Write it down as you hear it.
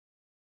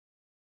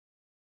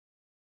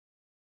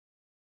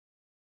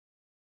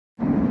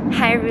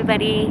Hi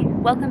everybody,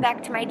 welcome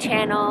back to my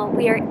channel.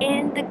 We are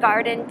in the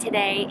garden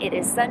today. It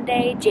is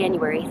Sunday,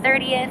 January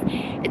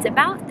 30th. It's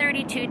about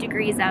 32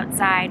 degrees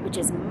outside, which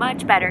is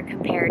much better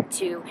compared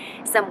to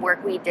some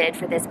work we did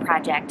for this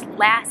project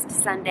last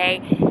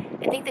Sunday.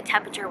 I think the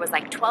temperature was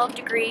like 12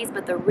 degrees,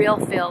 but the real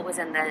feel was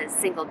in the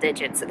single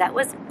digits, so that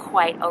was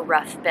quite a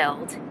rough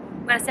build.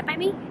 Want to sit by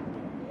me?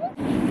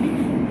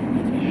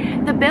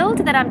 The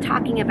build that I'm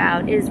talking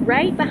about is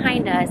right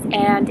behind us,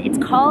 and it's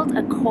called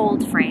a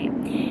cold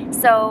frame.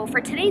 So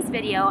for today's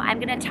video, I'm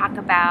going to talk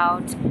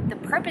about the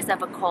purpose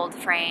of a cold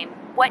frame,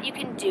 what you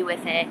can do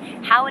with it,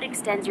 how it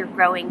extends your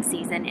growing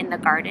season in the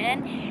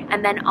garden,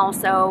 and then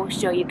also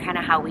show you kind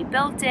of how we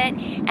built it.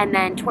 And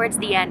then towards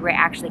the end, we're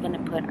actually going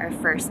to put our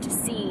first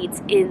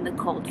seeds in the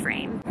cold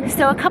frame.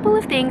 So a couple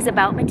of things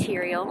about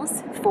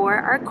materials for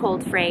our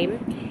cold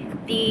frame.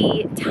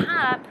 The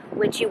top,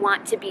 which you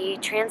want to be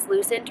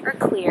translucent or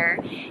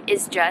clear,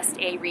 is just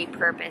a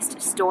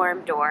repurposed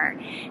storm door.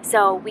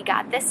 So we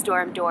got this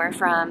storm door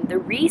from the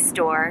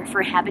Restore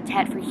for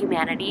Habitat for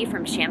Humanity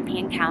from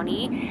Champaign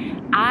County.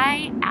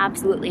 I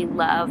absolutely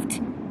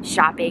loved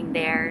shopping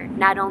there,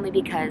 not only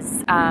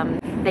because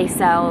they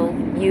sell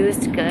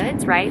used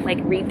goods, right, like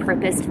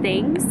repurposed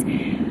things,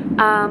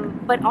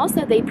 but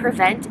also they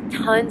prevent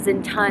tons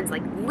and tons,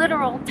 like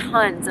literal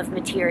tons of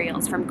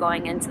materials from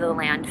going into the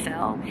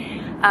landfill.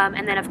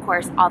 And then of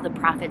course all the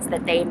profits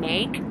that they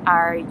make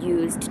are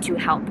used to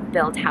help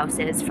build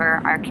houses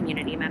for our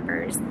community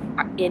members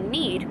in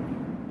need.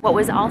 What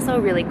was also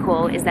really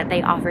cool is that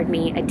they offered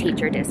me a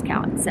teacher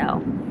discount,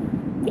 so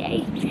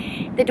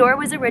yay. The door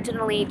was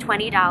originally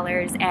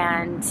 $20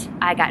 and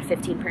I got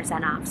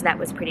 15% off, so that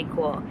was pretty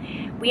cool.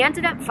 We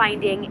ended up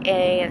finding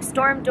a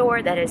storm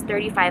door that is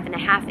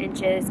 35.5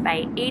 inches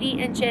by 80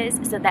 inches,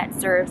 so that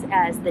serves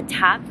as the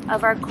top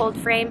of our cold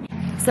frame.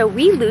 So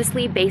we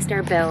loosely based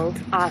our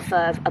build off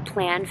of a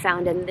plan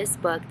found in this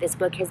book. This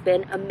book has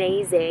been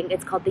amazing.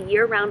 It's called The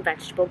Year-Round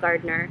Vegetable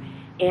Gardener,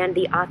 and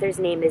the author's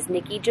name is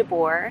Niki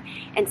Jabbour.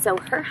 And so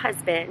her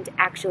husband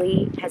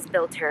actually has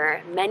built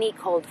her many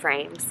cold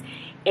frames,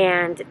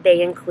 and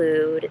they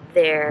include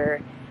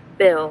their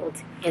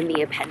build in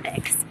the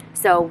appendix.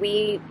 So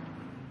we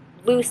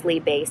loosely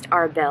based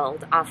our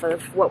build off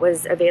of what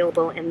was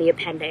available in the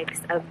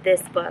appendix of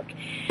this book.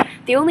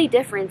 The only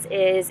difference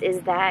is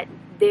that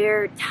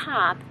their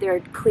top, their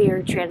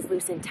clear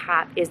translucent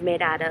top, is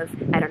made out of,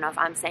 I don't know if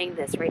I'm saying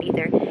this right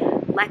either,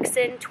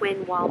 Lexan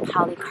twin wall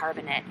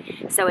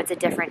polycarbonate. So it's a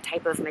different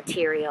type of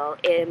material.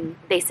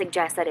 They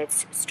suggest that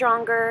it's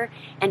stronger,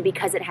 and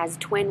because it has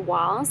twin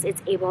walls,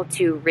 it's able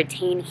to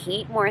retain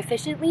heat more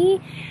efficiently.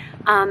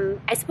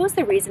 I suppose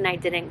the reason I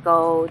didn't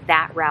go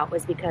that route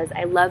was because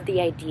I love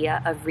the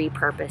idea of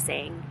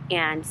repurposing,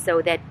 and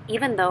so that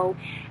even though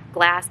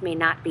glass may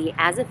not be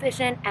as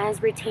efficient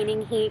as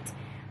retaining heat,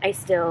 I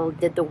still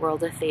did the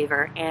world a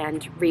favor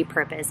and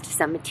repurposed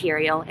some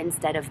material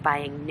instead of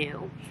buying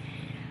new.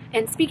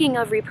 And speaking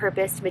of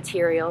repurposed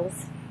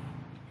materials,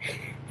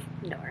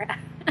 Nora,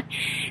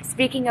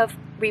 speaking of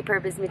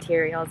repurposed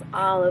materials,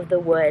 all of the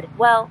wood,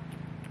 well,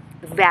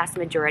 the vast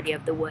majority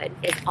of the wood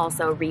is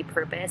also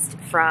repurposed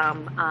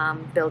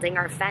from building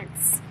our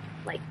fence.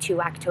 Like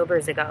 2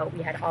 Octobers ago,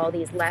 we had all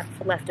these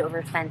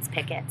leftover fence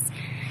pickets.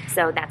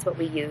 So that's what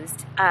we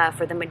used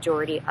for the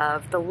majority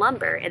of the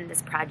lumber in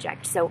this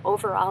project. So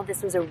overall,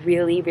 this was a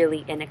really,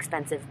 really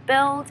inexpensive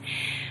build.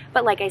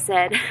 But like I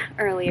said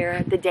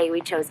earlier, the day we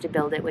chose to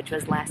build it, which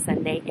was last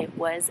Sunday, it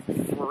was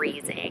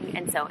freezing.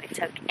 And so it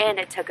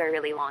took a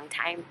really long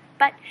time,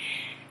 but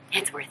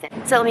it's worth it.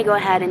 So let me go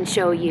ahead and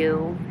show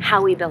you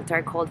how we built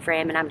our cold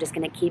frame, and I'm just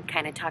going to keep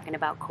kind of talking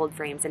about cold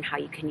frames and how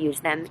you can use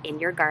them in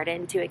your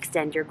garden to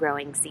extend your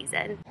growing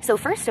season. So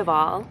first of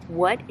all,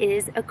 what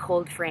is a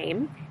cold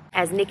frame?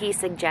 As Niki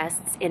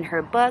suggests in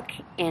her book,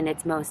 in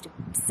its most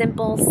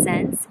simple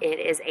sense, it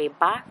is a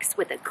box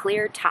with a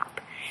clear top.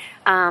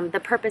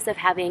 The purpose of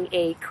having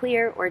a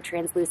clear or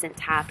translucent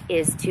top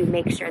is to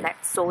make sure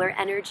that solar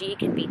energy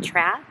can be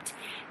trapped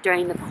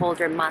during the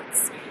colder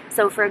months.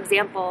 So for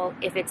example,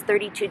 if it's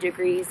 32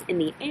 degrees in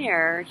the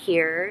air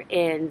here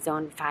in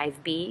Zone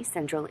 5B,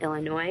 Central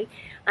Illinois,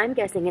 I'm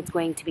guessing it's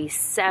going to be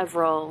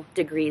several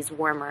degrees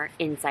warmer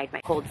inside my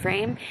cold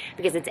frame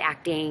because it's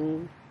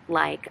acting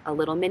like a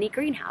little mini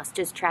greenhouse,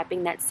 just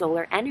trapping that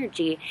solar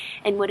energy.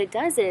 And what it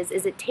does is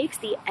it takes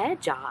the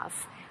edge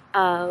off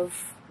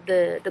of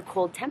the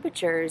cold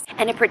temperatures,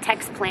 and it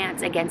protects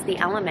plants against the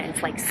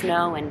elements like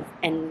snow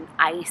and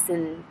ice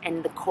and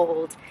the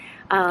cold,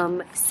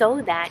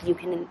 so that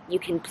you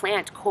can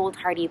plant cold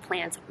hardy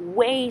plants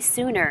way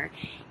sooner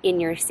in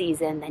your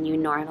season than you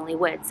normally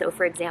would. So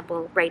for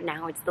example, right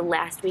now it's the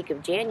last week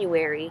of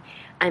January.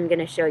 I'm going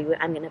to show you,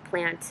 I'm going to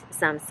plant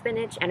some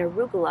spinach and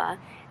arugula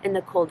in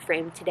the cold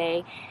frame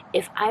today.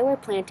 If I were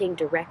planting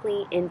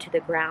directly into the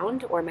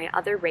ground or my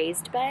other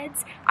raised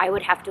beds, I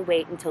would have to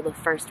wait until the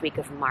first week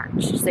of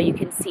March. So you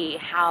can see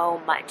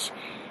how much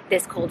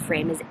this cold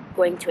frame is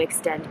going to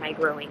extend my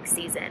growing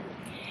season.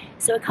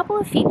 So a couple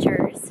of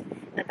features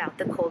about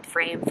the cold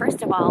frame.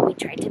 First of all, we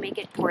tried to make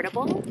it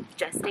portable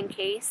just in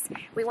case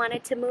we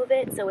wanted to move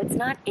it, so it's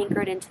not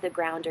anchored into the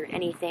ground or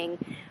anything.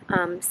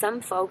 Some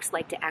folks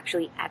like to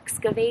actually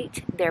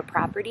excavate their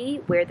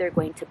property where they're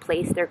going to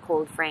place their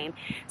cold frame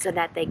so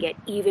that they get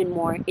even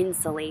more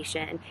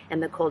insulation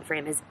and the cold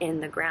frame is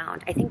in the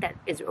ground. I think that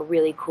is a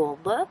really cool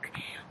look.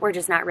 We're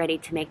just not ready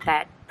to make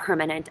that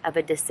permanent of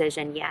a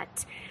decision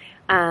yet.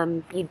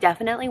 You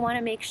definitely want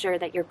to make sure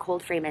that your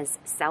cold frame is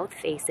south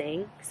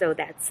facing, so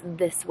that's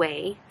this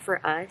way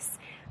for us.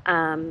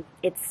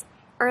 It's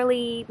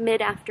early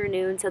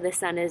mid-afternoon, so the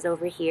sun is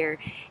over here,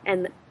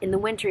 and in the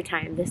winter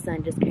time the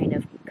sun just kind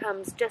of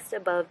comes just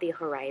above the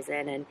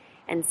horizon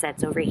and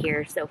sets over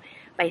here. So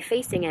by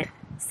facing it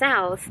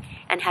south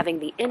and having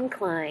the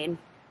incline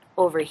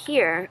over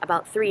here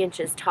about 3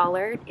 inches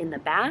taller in the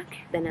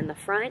back than in the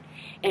front,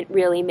 it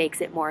really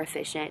makes it more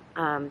efficient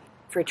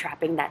for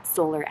trapping that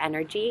solar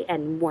energy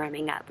and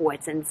warming up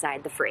what's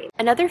inside the frame.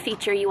 Another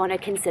feature you want to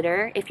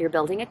consider if you're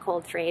building a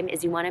cold frame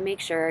is you want to make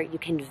sure you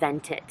can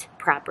vent it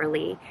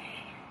properly.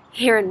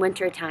 Here in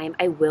wintertime,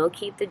 I will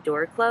keep the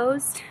door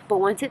closed, but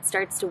once it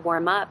starts to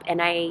warm up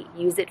and I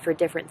use it for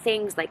different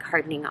things like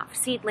hardening off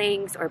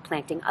seedlings or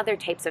planting other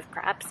types of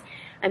crops,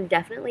 I'm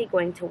definitely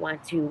going to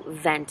want to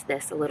vent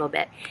this a little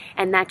bit.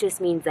 And that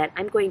just means that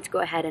I'm going to go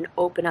ahead and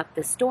open up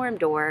the storm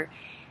door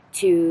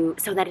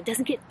so that it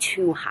doesn't get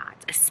too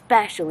hot,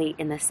 especially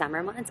in the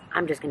summer months.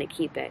 I'm just going to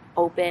keep it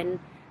open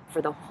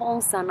for the whole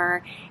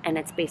summer, and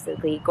it's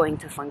basically going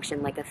to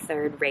function like a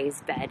third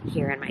raised bed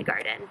here in my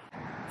garden.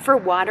 For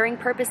watering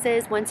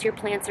purposes, once your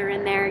plants are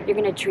in there, you're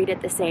going to treat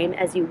it the same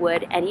as you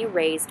would any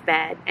raised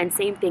bed, and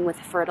same thing with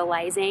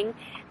fertilizing.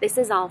 This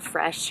is all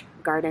fresh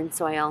garden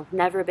soil,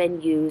 never been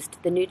used.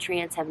 The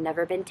nutrients have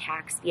never been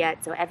taxed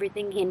yet, so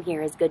everything in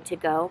here is good to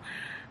go.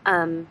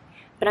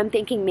 But I'm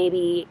thinking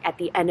maybe at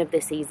the end of the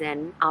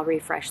season, I'll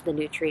refresh the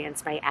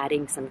nutrients by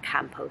adding some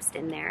compost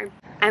in there.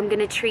 I'm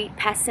gonna treat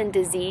pests and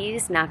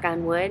disease, knock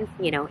on wood,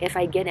 if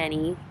I get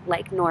any,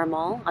 like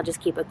normal. I'll just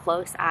keep a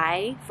close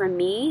eye. For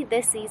me,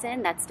 this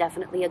season, that's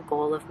definitely a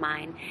goal of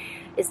mine,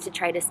 is to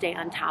try to stay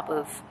on top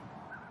of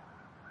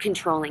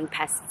controlling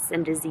pests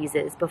and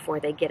diseases before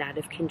they get out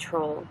of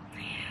control.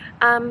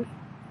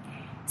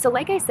 So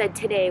like I said,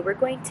 today we're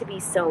going to be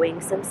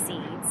sowing some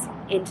seeds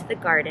into the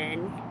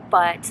garden,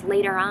 but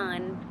later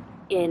on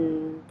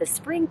in the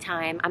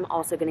springtime, I'm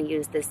also going to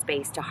use this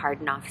space to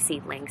harden off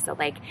seedlings. So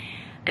like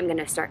I'm going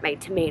to start my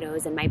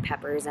tomatoes and my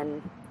peppers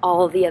and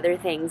all the other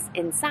things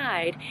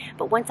inside,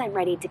 but once I'm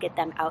ready to get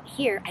them out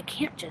here, I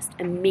can't just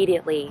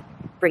immediately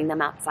bring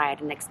them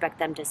outside and expect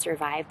them to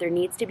survive. There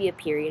needs to be a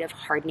period of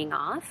hardening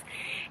off,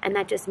 and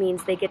that just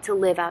means they get to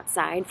live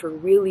outside for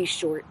really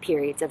short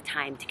periods of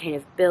time to kind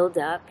of build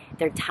up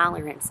their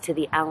tolerance to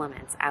the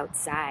elements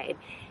outside,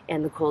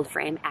 and the cold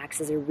frame acts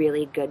as a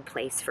really good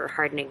place for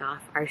hardening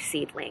off our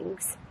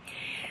seedlings.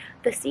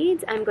 The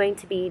seeds I'm going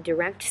to be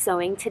direct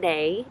sowing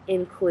today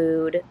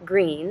include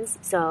greens,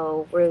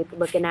 so we're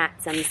looking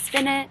at some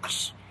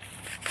spinach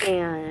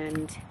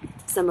and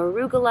some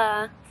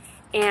arugula.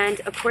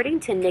 And according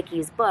to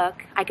Niki's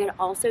book, I could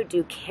also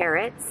do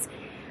carrots.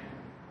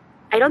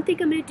 I don't think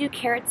I'm going to do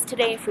carrots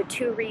today for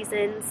 2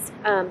 reasons.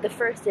 The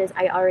first is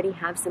I already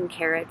have some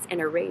carrots in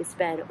a raised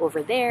bed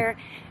over there.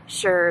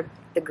 Sure,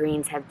 the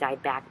greens have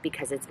died back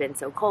because it's been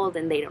so cold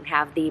and they don't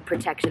have the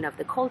protection of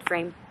the cold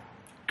frame.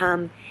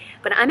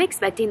 But I'm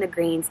expecting the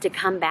greens to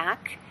come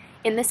back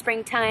in the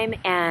springtime,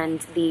 and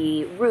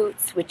the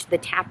roots, which the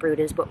taproot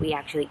is what we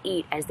actually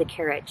eat as the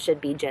carrot, should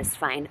be just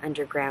fine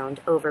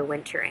underground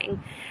overwintering.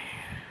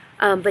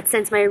 But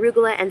since my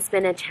arugula and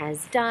spinach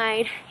has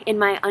died in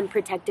my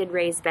unprotected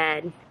raised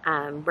bed,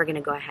 we're going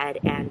to go ahead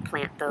and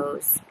plant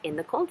those in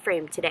the cold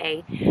frame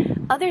today.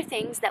 Other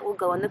things that will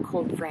go in the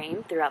cold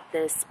frame throughout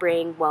the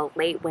spring,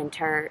 late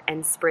winter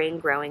and spring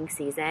growing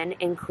season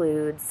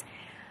includes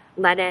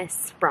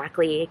lettuce,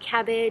 broccoli,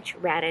 cabbage,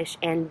 radish,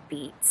 and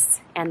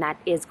beets. And that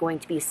is going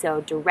to be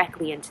sowed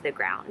directly into the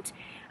ground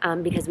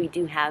because we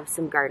do have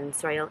some garden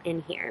soil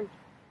in here.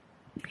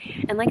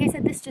 And like I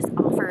said, this just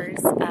offers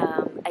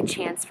a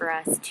chance for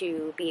us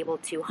to be able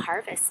to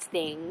harvest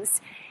things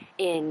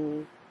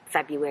in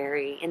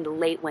February, in the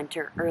late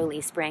winter,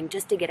 early spring,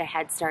 just to get a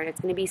head start.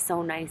 It's going to be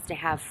so nice to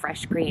have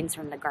fresh greens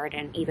from the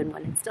garden, even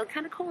when it's still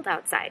kind of cold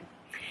outside.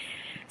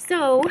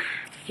 So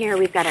here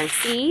we've got our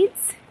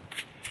seeds.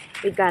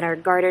 We've got our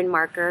garden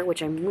marker,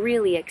 which I'm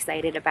really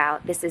excited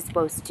about. This is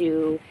supposed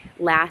to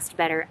last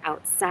better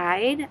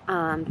outside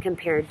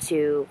compared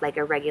to like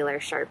a regular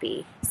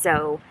Sharpie.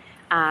 So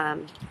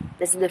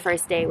this is the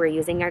first day we're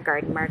using our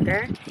garden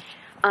marker.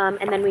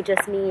 And then we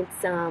just need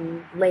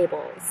some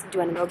labels. Do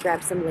you want to go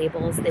grab some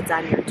labels? It's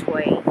on your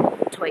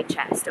toy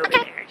chest over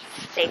there.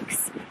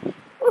 Thanks.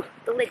 Ooh,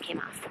 the lid came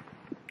off.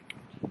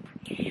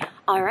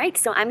 All right,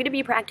 so I'm going to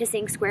be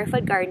practicing square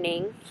foot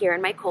gardening here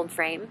in my cold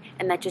frame,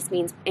 and that just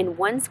means in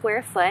 1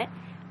 square foot,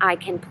 I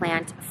can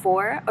plant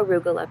 4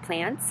 arugula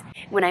plants.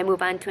 When I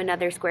move on to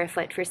another square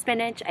foot for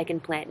spinach, I can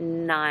plant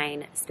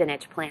 9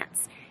 spinach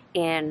plants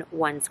in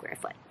 1 square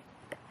foot.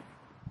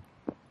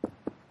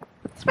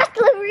 Express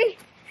delivery.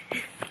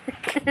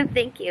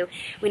 Thank you.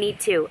 We need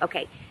 2.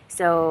 Okay,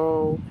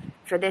 so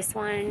for this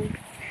one,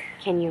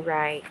 can you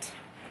write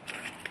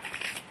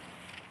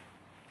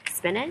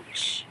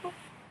spinach?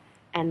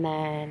 And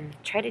then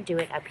try to do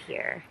it up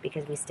here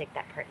because we stick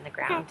that part in the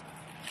ground.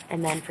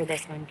 And then for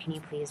this one, can you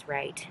please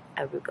write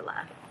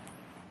arugula?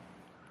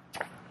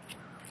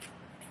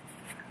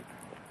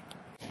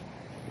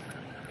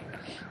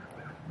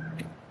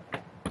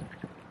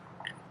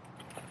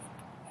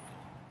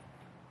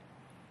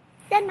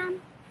 Good,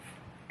 Mom.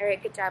 All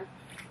right, good job.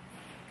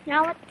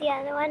 Now what the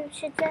other one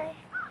should say?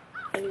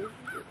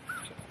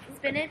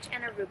 Spinach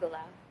and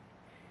arugula.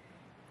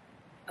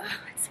 Oh,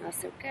 it smells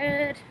so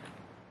good.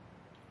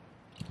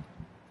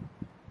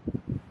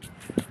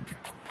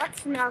 What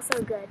smells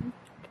so good?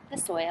 The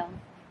soil.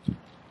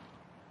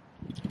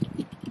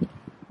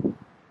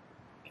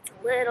 It's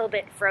a little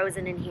bit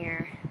frozen in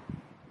here,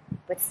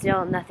 but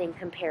still nothing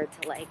compared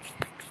to like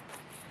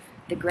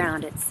the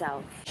ground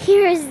itself.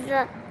 Here's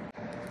the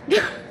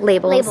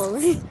Labels.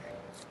 labels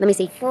Let me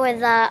see. for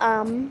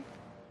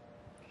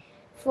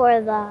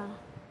the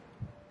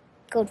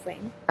gold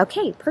frame.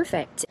 Okay,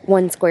 perfect.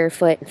 1 square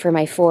foot for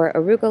my 4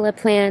 arugula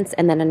plants,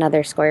 and then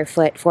another square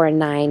foot for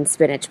 9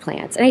 spinach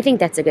plants. And I think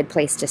that's a good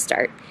place to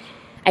start.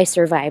 I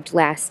survived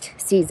last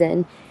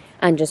season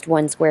on just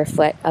 1 square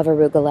foot of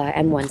arugula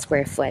and 1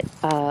 square foot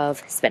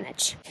of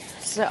spinach.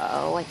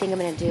 So I think I'm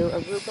going to do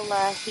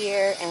arugula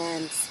here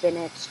and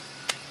spinach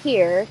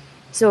here.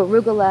 So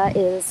arugula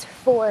is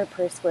 4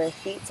 per square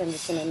feet. So I'm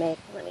just going to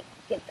let me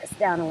get this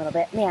down a little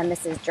bit. Man,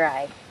 this is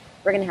dry.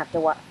 We're going to have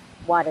to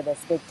water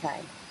this big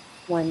time.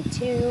 1,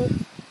 2,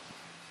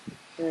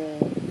 3,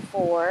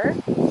 4.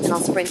 And I'll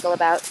sprinkle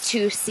about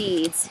 2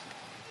 seeds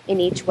in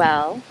each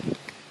well.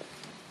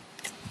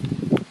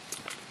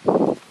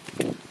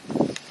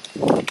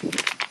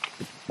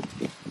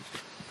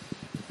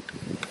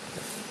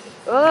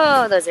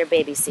 Oh, those are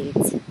baby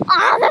seeds.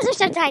 Oh, those are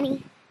so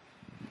tiny.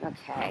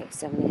 Okay,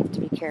 so I'm going to have to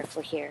be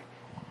careful here.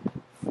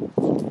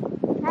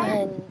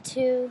 1,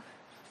 2.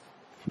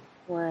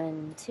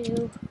 1,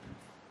 2.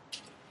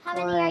 How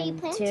many are you 1,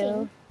 planting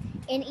 2.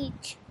 in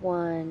each?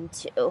 1,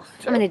 2. I'm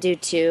going to do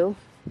 2.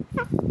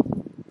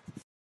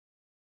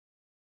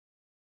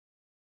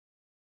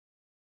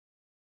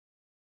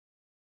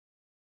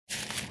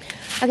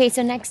 Okay,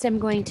 so next I'm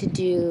going to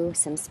do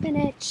some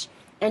spinach.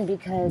 And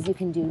because you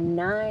can do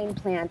 9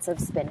 plants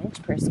of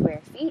spinach per square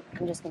feet,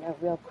 I'm just going to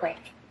real quick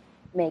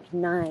make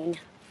 9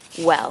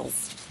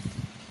 wells.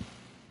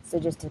 So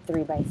just a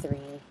 3 by 3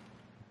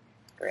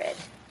 grid.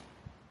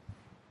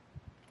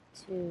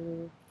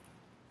 2,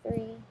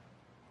 3,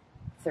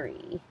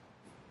 3,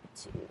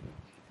 2,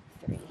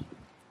 3.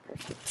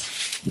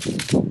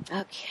 Perfect.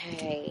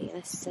 Okay,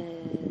 this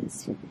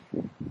is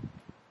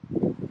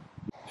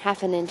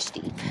 1/2 inch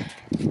deep.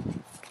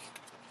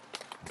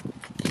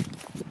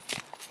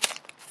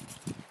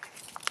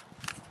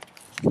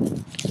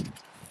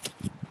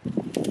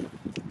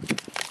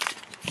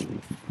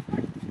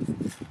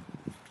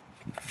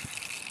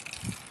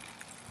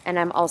 And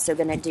I'm also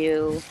going to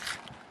do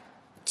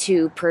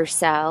 2 per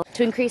cell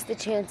to increase the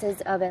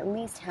chances of at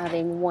least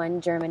having 1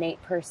 germinate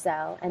per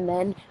cell. And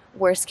then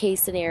worst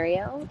case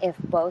scenario, if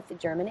both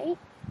germinate,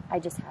 I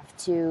just have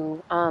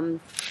to,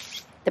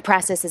 the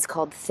process is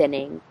called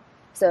thinning.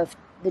 So if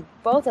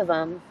both of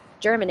them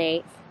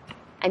germinate,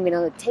 I'm going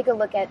to take a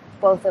look at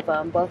both of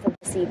them, both of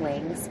the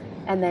seedlings,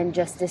 and then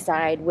just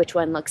decide which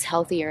one looks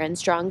healthier and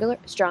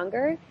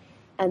stronger,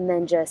 and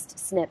then just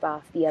snip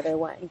off the other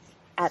one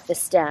at the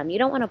stem. You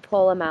don't want to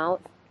pull them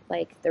out,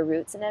 like the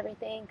roots and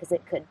everything, because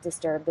it could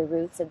disturb the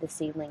roots of the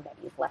seedling that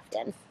you've left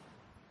in.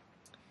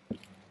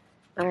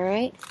 All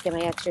right, get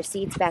my extra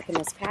seeds back in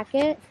this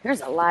packet. There's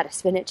a lot of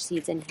spinach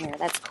seeds in here.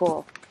 That's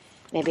cool.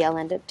 Maybe I'll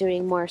end up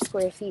doing more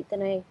square feet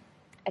than I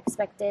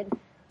expected.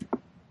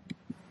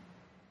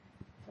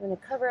 I'm going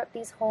to cover up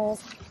these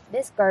holes.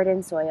 This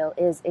garden soil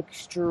is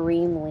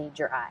extremely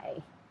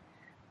dry.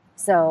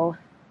 So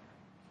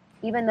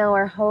even though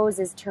our hose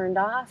is turned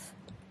off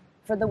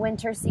for the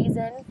winter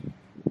season,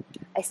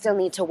 I still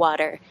need to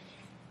water.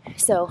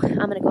 So I'm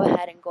going to go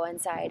ahead and go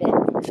inside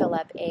and fill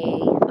up a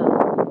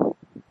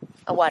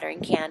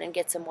watering can and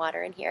get some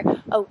water in here.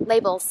 Oh,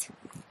 labels.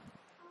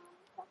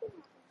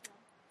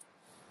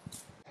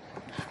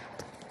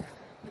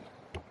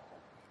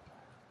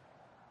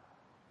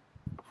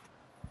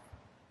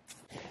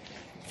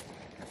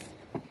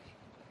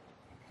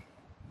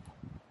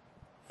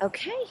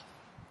 Okay,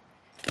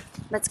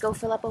 let's go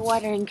fill up a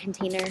watering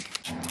container.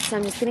 So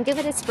I'm just going to give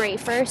it a spray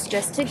first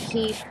just to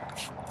keep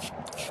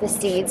the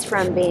seeds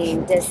from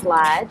being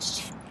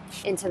dislodged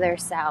into their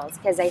cells,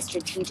 because I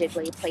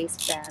strategically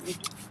placed them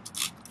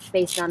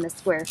based on the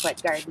square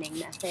foot gardening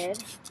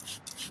method.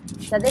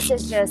 So this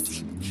is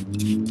just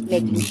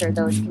making sure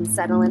those can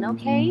settle in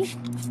okay.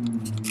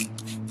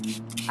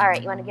 All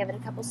right, you want to give it a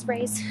couple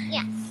sprays?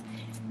 Yes.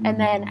 And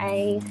then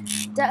I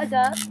dug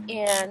up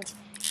and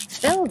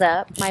filled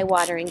up my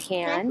watering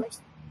can.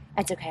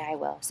 That's okay, I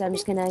will. So I'm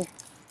just gonna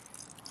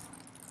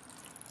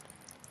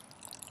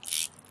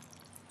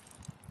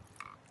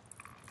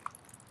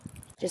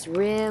Just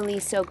really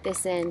soak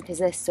this in because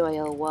this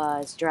soil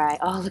was dry.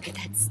 Oh, look at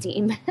that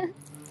steam. It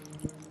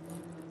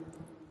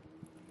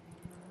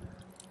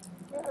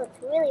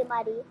looks really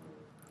muddy.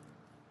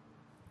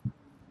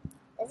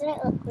 Doesn't it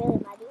look really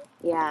muddy?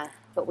 Yeah,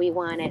 but we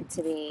want it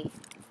to be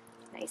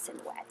nice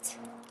and wet.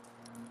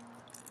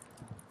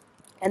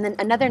 And then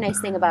another nice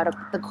thing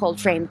about the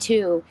cold frame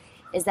too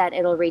is that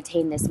it'll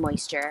retain this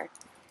moisture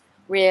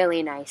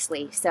really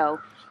nicely. So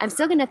I'm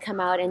still going to come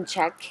out and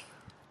check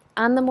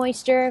on the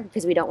moisture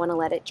because we don't want to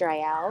let it dry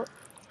out.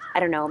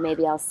 I don't know,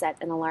 maybe I'll set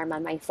an alarm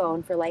on my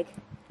phone for like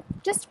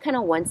just kind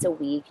of once a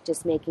week,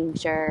 just making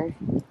sure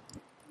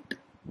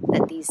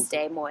that these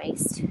stay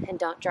moist and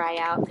don't dry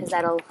out because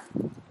that'll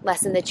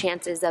lessen the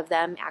chances of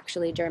them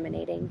actually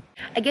germinating.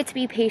 I get to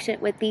be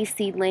patient with these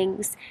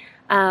seedlings.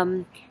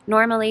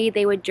 Normally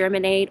they would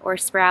germinate or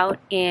sprout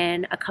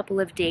in a couple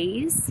of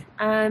days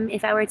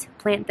if I were to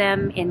plant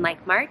them in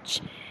like March.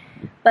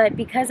 But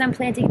because I'm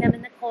planting them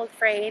in the cold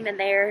frame and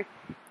they're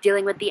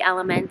dealing with the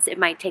elements, it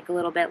might take a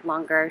little bit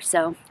longer.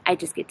 So I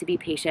just get to be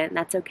patient, and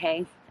that's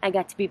okay. I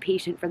got to be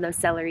patient for those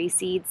celery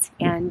seeds.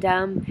 And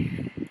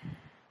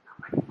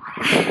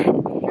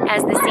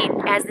as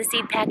the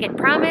seed packet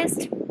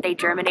promised, they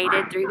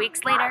germinated 3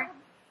 weeks later.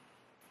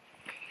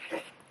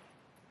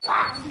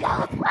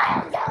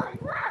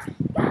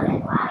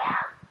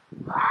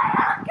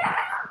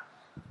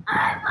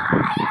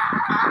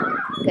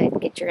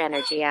 Good, get your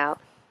energy out.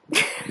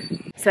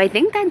 So I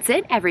think that's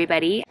it,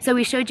 everybody. So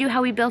we showed you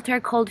how we built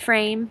our cold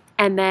frame,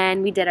 and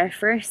then we did our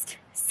first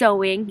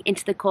sewing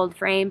into the cold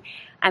frame.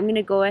 I'm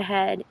gonna go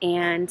ahead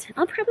and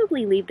I'll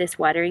probably leave this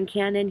watering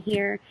can in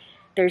here.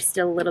 There's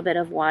still a little bit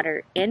of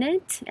water in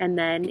it, and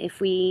then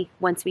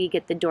once we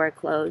get the door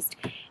closed,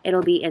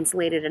 it'll be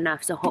insulated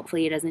enough so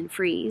hopefully it doesn't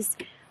freeze.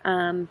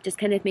 Just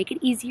kind of make it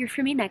easier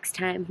for me next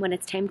time when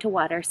it's time to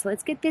water. So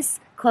let's get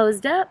this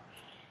closed up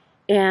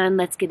and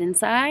let's get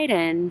inside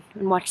and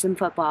watch some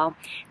football.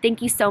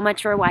 Thank you so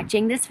much for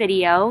watching this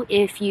video.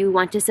 If you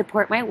want to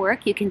support my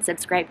work, you can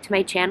subscribe to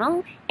my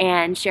channel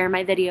and share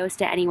my videos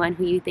to anyone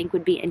who you think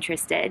would be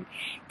interested.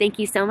 Thank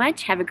you so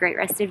much. Have a great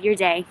rest of your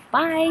day.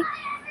 Bye.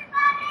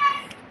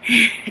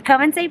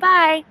 Come and say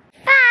bye.